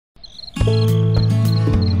Good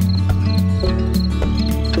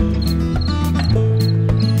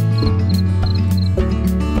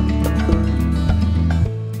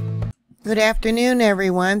afternoon,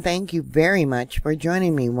 everyone. Thank you very much for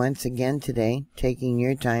joining me once again today, taking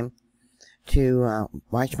your time to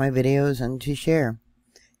watch my videos and to share.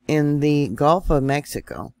 In the Gulf of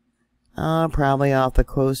Mexico, probably off the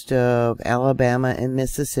coast of Alabama and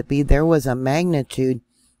Mississippi, there was a magnitude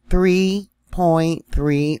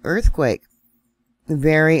 3.3 earthquake.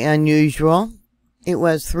 Very unusual. It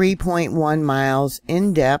was 3.1 miles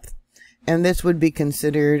in depth, and this would be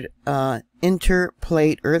considered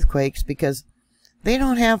interplate earthquakes because they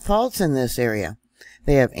don't have faults in this area.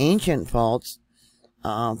 They have ancient faults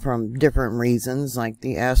from different reasons, like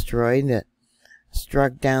the asteroid that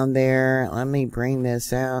struck down there. Let me bring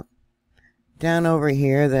this out. Down over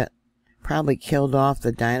here that probably killed off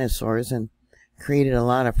the dinosaurs and created a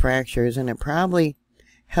lot of fractures, and it probably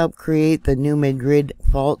helped create the New Madrid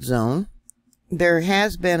fault zone. There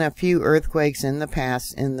has been a few earthquakes in the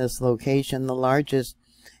past in this location, the largest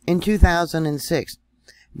in 2006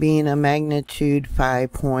 being a magnitude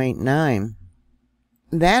 5.9.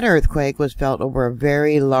 That earthquake was felt over a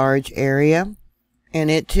very large area, and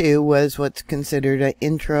it too was what's considered an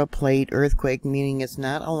intraplate earthquake, meaning it's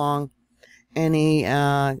not along any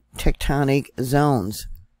tectonic zones.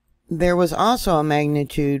 There was also a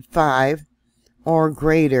magnitude 5 or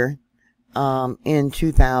greater in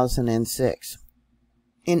 2006.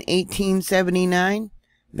 In 1879,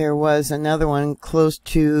 there was another one close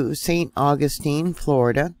to St. Augustine,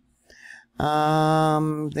 Florida.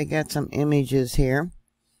 They got some images here.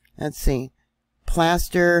 Let's see.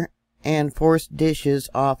 Plaster and forced dishes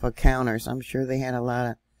off of counters. I'm sure they had a lot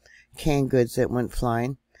of canned goods that went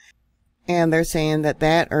flying. And they're saying that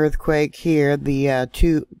that earthquake here, the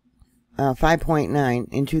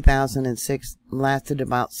 5.9 in 2006, lasted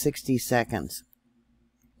about 60 seconds.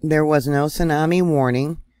 There was no tsunami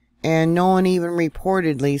warning, and no one even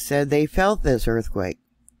reportedly said they felt this earthquake.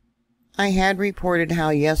 I had reported how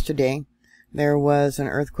yesterday there was an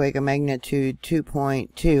earthquake of magnitude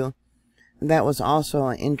 2.2. That was also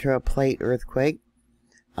an intraplate earthquake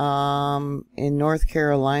in North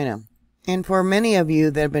Carolina. And for many of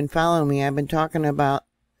you that have been following me, I've been talking about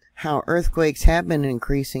how earthquakes have been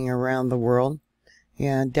increasing around the world.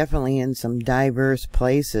 Yeah, definitely in some diverse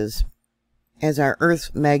places. As our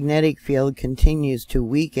Earth's magnetic field continues to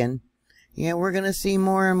weaken, yeah, we're going to see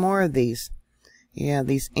more and more of these. Yeah,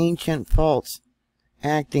 these ancient faults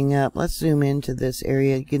acting up. Let's zoom into this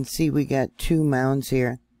area. You can see we got two mounds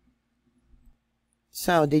here.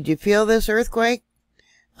 So, did you feel this earthquake?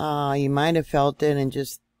 You might have felt it and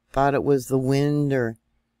just thought it was the wind or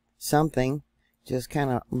something, just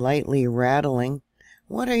kind of lightly rattling.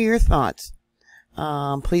 What are your thoughts?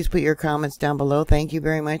 Please put your comments down below. Thank you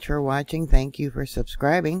very much for watching. Thank you for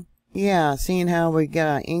subscribing. Yeah, seeing how we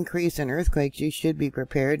got an increase in earthquakes, you should be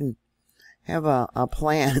prepared and have a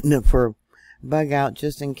plan for bug out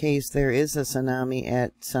just in case there is a tsunami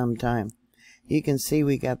at some time. You can see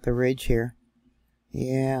we got the ridge here.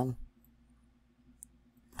 Yeah.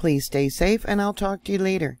 Please stay safe, and I'll talk to you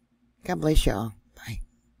later. God bless y'all. Bye.